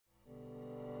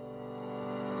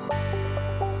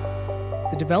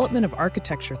The development of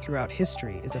architecture throughout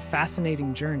history is a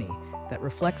fascinating journey that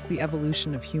reflects the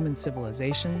evolution of human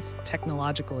civilizations,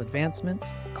 technological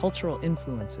advancements, cultural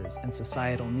influences, and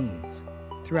societal needs.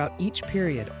 Throughout each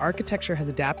period, architecture has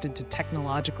adapted to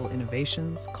technological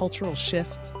innovations, cultural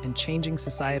shifts, and changing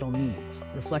societal needs,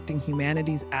 reflecting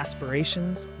humanity's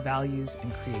aspirations, values,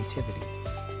 and creativity.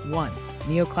 1.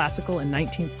 Neoclassical and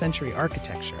 19th century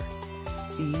architecture.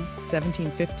 c.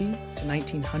 1750 to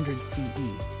 1900 CE.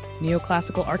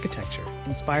 Neoclassical architecture,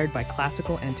 inspired by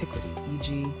classical antiquity,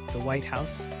 e.g., the White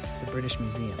House, the British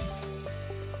Museum.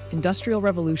 Industrial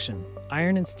Revolution.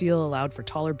 Iron and steel allowed for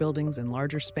taller buildings and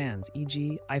larger spans,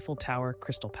 e.g., Eiffel Tower,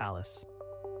 Crystal Palace.